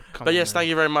 Shut up. Come on, yes, thank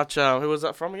you very much. Who was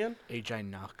that from again? EJ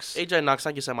Nux. EJ Nux,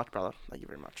 thank you so much, brother. Thank you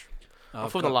very much. I'm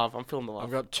feeling the love.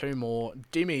 I've got 2 more.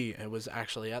 Dimmy, who was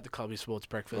actually at the Clubby Sports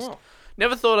Breakfast. Oh.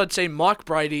 Never thought I'd see Mike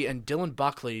Brady and Dylan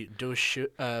Buckley do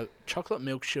a chocolate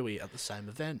milk shoey at the same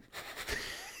event.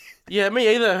 Yeah,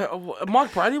 me either.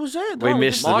 Mike Brady was there. We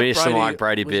missed the Mike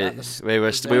Brady bit. We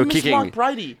were kicking. Mike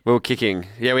Brady. We were kicking.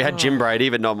 Yeah, we had Jim Brady,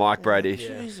 but not Mike Brady.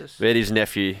 Yeah. Jesus. We had his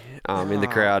nephew in the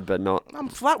crowd, but not. I'm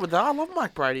flat with that. I love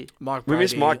Mike Brady. We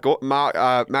missed Max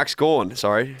Gawn.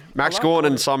 Sorry, Max Gawn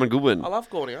and Simon Goodwin. I love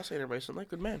Gawny. I've seen him recently.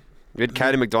 Good man. We had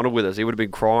Caden McDonald with us. He would have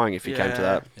been crying if he came to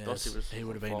that. Yes, he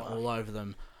would have been all over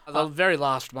them. The very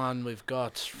last one we've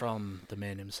got from the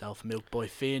man himself, Milk Boy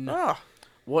Finn.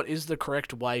 What is the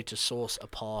correct way to sauce a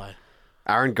pie?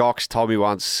 Aaron Gox told me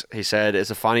once, he said it's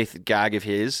a funny gag of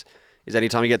his, is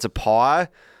anytime he gets a pie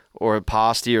or a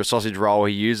pasty or a sausage roll,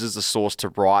 he uses the sauce to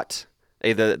write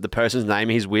either the person's name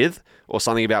he's with or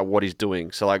something about what he's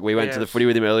doing. So like we went to the footy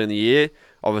with him earlier in the year.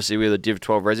 Obviously we were the Div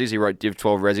 12 Ressies. He wrote Div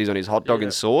 12 Ressies on his hot dog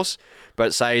and sauce.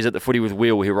 But say he's at the footy with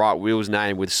Will, he'll write Will's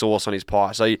name with sauce on his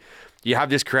pie. So you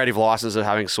have this creative license of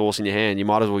having sauce in your hand. You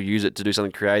might as well use it to do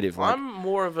something creative. Like, I'm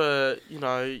more of a, you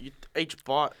each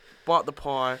bite the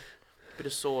pie, bit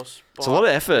of sauce. It's a lot of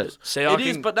effort.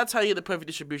 See, but that's how you get the perfect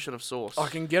distribution of sauce. I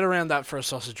can get around that for a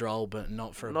sausage roll, but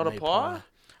not for a meat pie.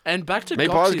 And back to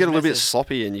meat pies get a little bit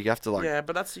sloppy, and you have to like. Yeah,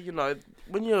 but that's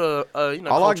when you're I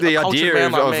like the idea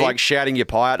of like shouting your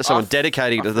pie out to someone,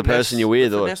 dedicating it to the person you're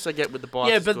with. The finesse I get with the bites.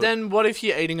 Yeah, but then what if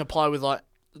you're eating a pie with like,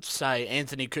 say,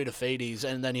 Anthony Koutafidis,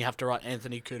 and then you have to write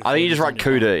Anthony Koutafidis? I think you just write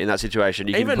Kuta in that situation.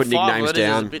 You can put nicknames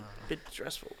down. Is a bit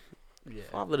stressful. Yeah.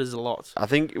 5 letters is a lot. I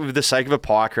think with the sake of a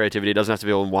pie creativity, it doesn't have to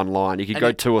be all in one line. You could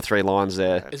go 2 or 3 lines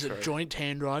there. Is it joint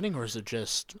handwriting or is it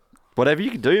just... Whatever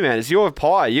you can do, man. It's your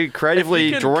pie. You're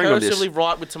creatively drawing on this. If you can cursively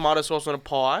write with tomato sauce on a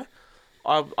pie,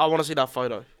 I want to see that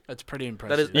photo. That's pretty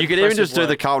impressive. You could even just do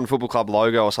the Carlton Football Club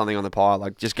logo or something on the pie.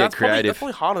 Like, just get creative. That's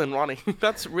probably harder than running.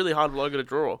 That's a really hard logo to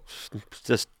draw.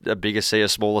 Just a bigger C, a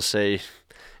smaller C,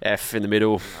 F in the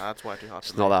middle. Nah, that's way too hard.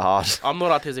 It's not that hard. I'm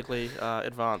not artistically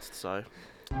advanced, so...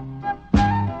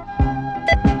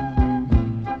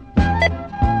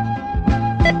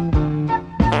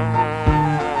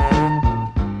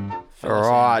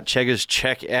 Alright, Checkers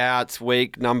check out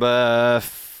week number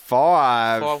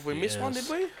 5. We missed one, did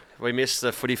we? We missed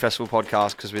the Footy Festival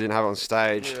podcast because we didn't have it on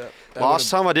stage. Yeah. Last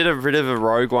time I did a bit of a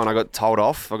rogue one, I got told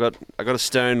off. I got a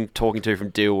stern talking to from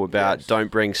Dill about don't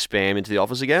bring spam into the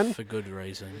office again. For good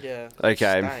reason. Yeah. Okay.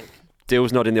 Stank.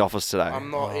 Dill's not in the office today.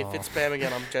 I'm not. If it's spam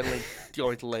again, I'm generally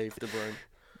going to leave the room.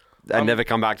 And never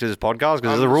come back to this podcast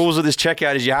because the rules of this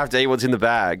checkout is you have to eat what's in the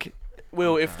bag.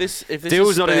 Will, if this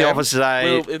Dill's is not spam, in the office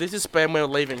today. Will, if this is spam, we're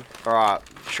leaving. All right,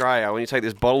 Srey, when you take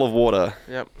this bottle of water.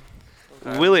 Yep.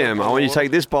 William, I want you to take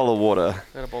this bottle of water.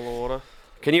 And a bottle of water.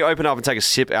 Can you open up and take a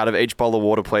sip out of each bottle of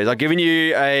water, please? I've given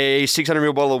you a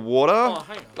 600ml bottle of water. Oh,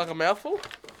 hang on. Like a mouthful?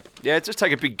 Yeah, just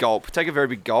take a big gulp. Take a very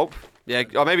big gulp. Yeah,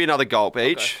 or maybe another gulp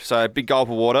each. Okay. So a big gulp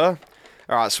of water.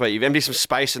 All right, sweet. You've emptied some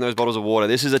space in those bottles of water.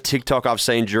 This is a TikTok I've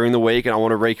seen during the week, and I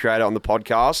want to recreate it on the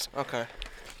podcast. Okay.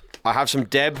 I have some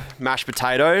Deb mashed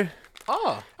potato,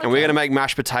 Oh. and we're going to make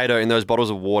mashed potato in those bottles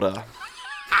of water.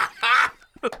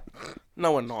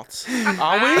 No, we're not.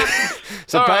 Are we?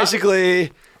 So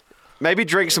basically, maybe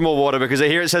drink some more water because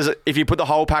here it says if you put the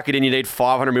whole packet in, you need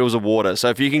 500 mils of water. So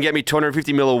if you can get me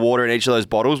 250 mil of water in each of those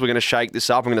bottles, we're going to shake this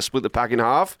up. I'm going to split the pack in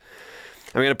half.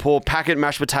 I'm going to pour packet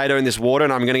mashed potato in this water,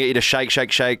 and I'm going to get you to shake.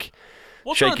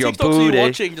 What Shake kind your of TikToks are booty. you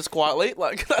watching just quietly?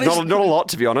 Like, that is... Not a lot,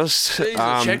 to be honest. Jesus,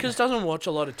 Checkers doesn't watch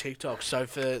a lot of TikToks, so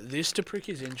for this to prick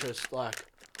his interest, like,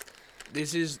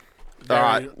 this is. All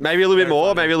right, maybe a little bit very more.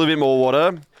 funny. Maybe a little bit more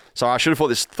water. So I should have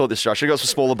thought this. I should have got some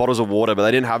smaller bottles of water, but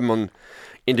they didn't have them on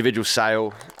individual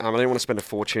sale. I didn't want to spend a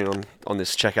fortune on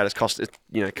this checkout. It's cost.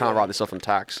 Can't write this off on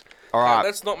tax. All right.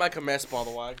 Let's not make a mess, by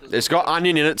the way. It's got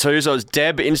onion in it too, so it's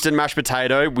Deb instant mashed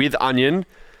potato with onion.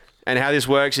 And how this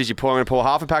works is I'm going to pour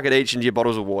half a packet each into your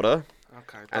bottles of water,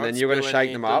 Okay. and then you're going to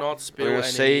shake them up. We're going to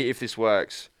see if this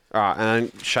works. All right, and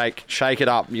then shake it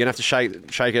up. You're going to have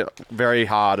to shake it very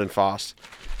hard and fast.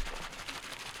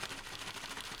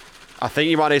 I think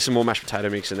you might need some more mashed potato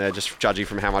mix in there, just judging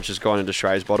from how much has gone into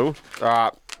Srey's bottle. All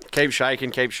right, keep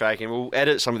shaking. We'll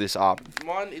edit some of this up.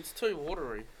 Mine, it's too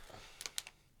watery.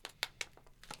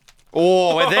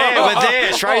 Oh, we're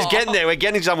there. Srey's getting there. We're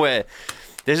getting somewhere.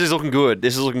 This is looking good.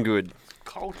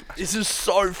 Cold. This is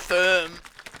so firm.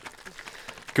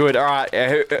 Good. All right.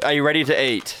 Are you ready to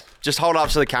eat? Just hold up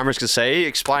so the cameras can see.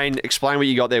 Explain what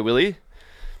you got there, Willie.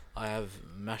 I have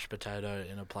mashed potato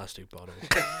in a plastic bottle.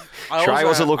 Srey,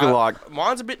 what's it looking like?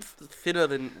 Mine's a bit thinner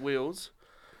than Will's.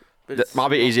 But That might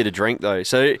be easier to drink though.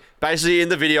 So basically, in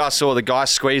the video I saw, the guy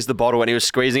squeezed the bottle and he was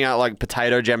squeezing out like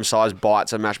potato gem sized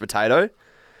bites of mashed potato.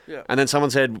 Yeah. And then someone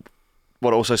said,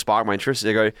 what also sparked my interest,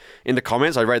 they go, in the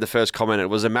comments, I read the first comment, it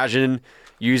was imagine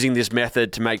using this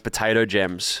method to make potato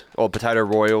gems or potato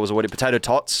royals or potato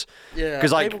tots. Yeah.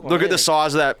 Because like, people look at the panic.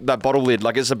 size of that bottle lid.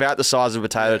 Like it's about the size of a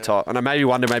potato tot. And I maybe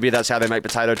wonder, maybe that's how they make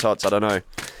potato tots. I don't know.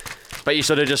 But you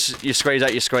sort of just, you squeeze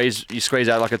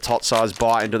out like a tot sized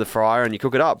bite into the fryer and you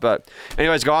cook it up. But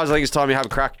anyways, guys, I think it's time you have a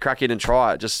crack in and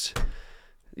try it. Just,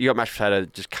 you got mashed potato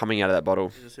just coming out of that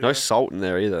bottle. No salt in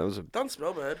there either. It was Doesn't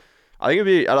smell bad. I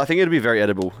think it'd be very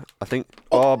edible. I think.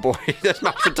 Oh boy, there's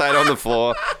mashed potato on the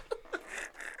floor.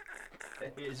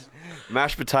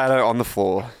 Mashed potato on the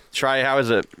floor. Srey, how is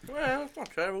it? Well, it's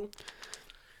not terrible.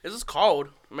 It's just cold.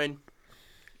 I mean,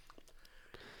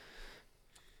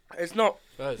 it's not.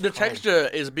 The texture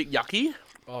is a bit yucky.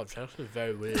 Oh, it's actually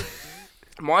very weird.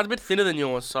 Mine's a bit thinner than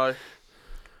yours, so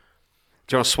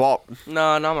Do you want to swap? no,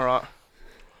 I'm alright.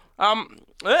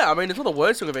 Yeah, I mean, it's not the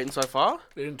worst thing I've eaten so far.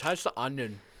 You can taste the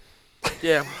onion.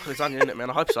 Yeah, there's onion in it, man.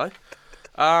 I hope so.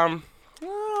 I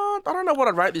don't know what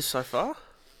I'd rate this so far.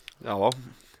 Oh well.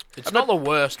 It's not the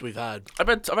worst we've had. I've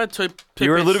had two You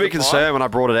were a little pieces bit of pie. concerned when I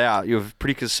brought it out. You were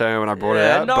pretty concerned when I brought it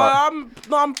Yeah, out. no,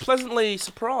 but I'm pleasantly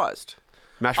surprised.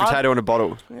 mashed potato in a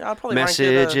bottle. Yeah, I'd probably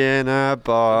Message rank it. in a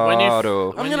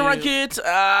bottle. I'm When gonna you- rank it.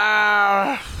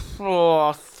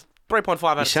 3.5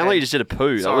 out You of 10. sound like you just did a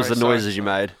poo. That was the Sorry, noises you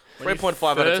made. When you 3.5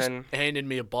 out of first 10. handed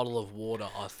me a bottle of water,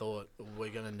 I thought we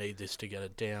are gonna need this to get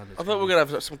it down. It's I thought we were gonna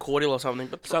have some cordial or something,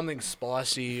 but something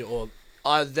spicy, or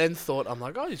I then thought I'm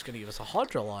like, oh, he's gonna give us a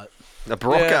hydrolyte. A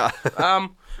Barocca. yeah.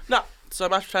 No. So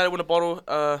mashed potato in a bottle.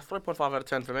 3.5 out of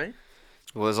 10 for me.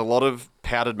 Well, there's a lot of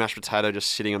powdered mashed potato just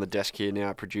sitting on the desk here now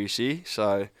at Producy.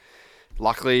 So,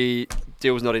 luckily,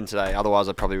 Dill's not in today. Otherwise,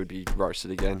 I probably would be roasted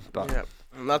again. But Yeah.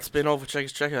 And that's been all for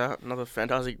Checkers Checkout. Another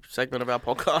fantastic segment of our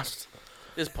podcast.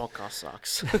 This podcast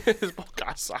sucks. This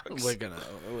podcast sucks.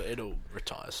 It'll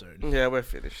retire soon. Yeah, we're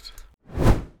finished.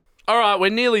 All right, we're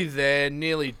nearly there,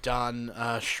 nearly done.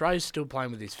 Shrey's still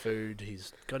playing with his food.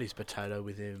 He's got his potato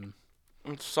with him.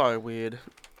 It's so weird.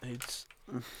 It's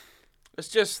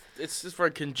just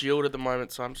very congealed at the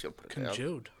moment, so I'm just gonna put it down.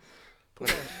 Congealed. Put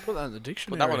that in the Put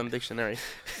dictionary. that one in the dictionary.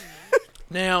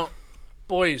 Now,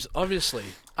 boys, obviously,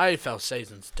 AFL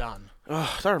season's done.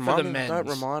 Oh, don't the remind me. men's. Don't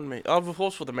remind me. Oh, of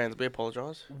course for the men's. We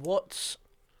apologise. What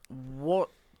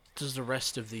does the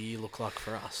rest of the year look like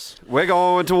for us? we're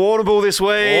going to Warrnambool this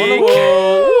week.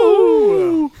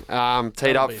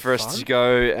 Teed That'll up be for us fun. to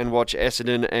go and watch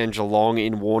Essendon and Geelong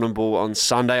in Warrnambool on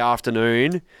Sunday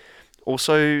afternoon.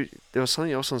 Also, there was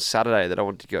something else on Saturday that I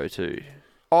wanted to go to.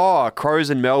 Oh, Crows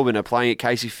and Melbourne are playing at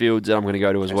Casey Fields that I'm going to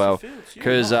go to as well.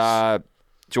 Because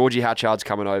Georgie Hatchard's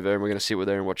coming over and we're going to sit with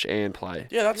her and watch Anne play.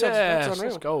 Yeah, that sounds Yes,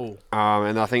 unreal. let's go.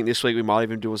 And I think this week we might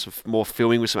even do some more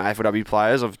filming with some AFLW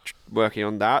players. I'm working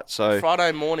on that. So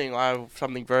Friday morning, I have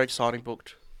something very exciting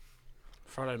booked.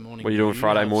 Friday morning. What are you doing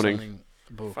Friday have morning? something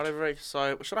booked. Friday break.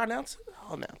 So should I announce it?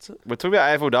 I'll announce it. We're talking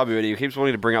about AFLW, and he keeps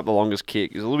wanting to bring up the longest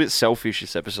kick. He's a little bit selfish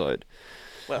this episode.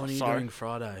 Well, What are you sorry. doing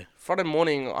Friday? Friday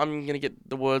morning, I'm gonna get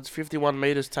the words 51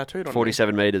 meters tattooed on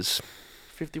 47 metres. me.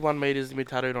 51 meters to be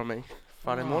tattooed on me.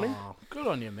 Friday morning. Oh, good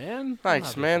on you, man. I'm Thanks,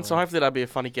 happy man. for So you. hopefully that'll be a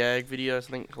funny gag video,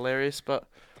 something hilarious, but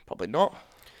probably not.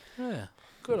 Yeah,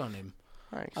 good on him.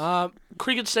 Thanks.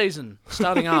 Cricket season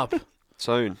starting up.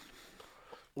 Soon.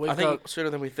 We've I think sooner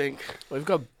than we think.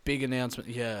 got big announcement.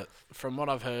 Yeah, from what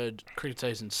I've heard, cricket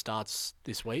season starts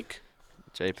this week.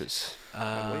 Jeepers. We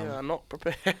are not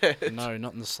prepared. No,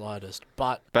 not in the slightest.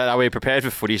 But But are we prepared for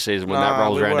footy season when that Nah,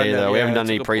 rolls we around weren't either? there. We Yeah, haven't done that's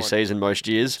a any good point. pre-season most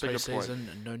years. That's a good point.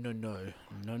 pre-season,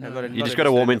 no. not in- You just got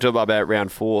to warm into it by about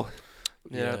round 4.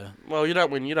 Yeah. Well, you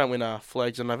don't win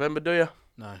flags in November, do you?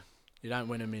 No, you don't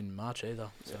win them in March either.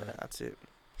 So Yeah, that's it.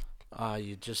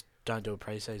 you just don't do a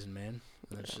pre-season, man.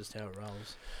 That's just how it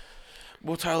rolls.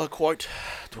 Will Taylor quote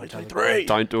 2023.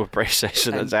 Don't do a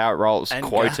pre-season. And- That's how it rolls. and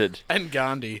Quoted. And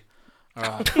Gandhi. All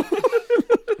right.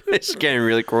 It's getting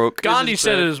really crook. Gandhi is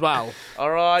said bad. it as well. All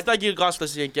right. Thank you guys for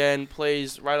listening again.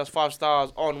 Please rate us 5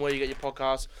 stars on where you get your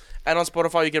podcasts. And on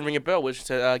Spotify, you can ring a bell, which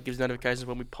gives notifications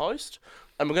when we post.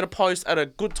 And we're going to post at a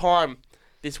good time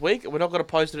this week. We're not going to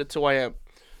post it at 2 a.m.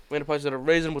 We're going to post it at a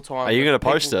reasonable time. Are you going to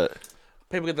post it?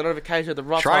 People get the notification at the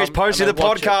right time. Trey's posting the and they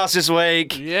watch it. podcast this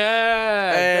week.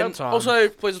 Yeah. And about time. also,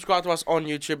 please subscribe to us on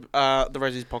YouTube, the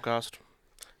Ressies podcast.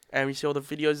 And we see all the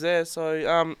videos there.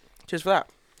 So, cheers for that.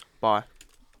 Bye.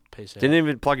 Peace out. Didn't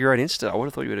even plug your own Insta. I would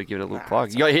have thought you would have given it a little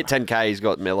plug. You got to hit 10K. He's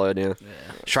got mellow now. Yeah.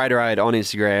 Schraderade on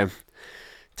Instagram.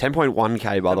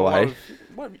 10.1K, by the way.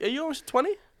 What, are you almost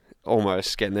 20?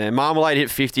 Almost getting there. Marmalade hit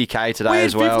 50K today We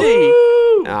as hit well. 50.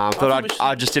 Thought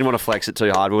I just didn't want to flex it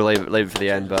too hard. We'll leave it for the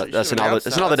end, but You that's should another announce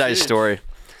it's that. another That's day's huge. story.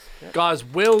 Guys,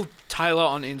 Will Taylor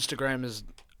on Instagram is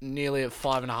nearly at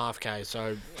 5.5K,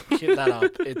 so hit that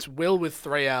up. It's Will with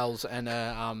 3 L's and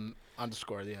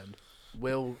underscore at the end.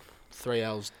 Will 3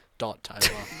 L's dot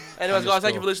Taylor. Anyways, guys,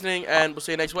 thank you for listening, and we'll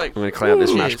see you next week. I'm going to clean up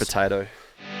this mashed Cheers. potato.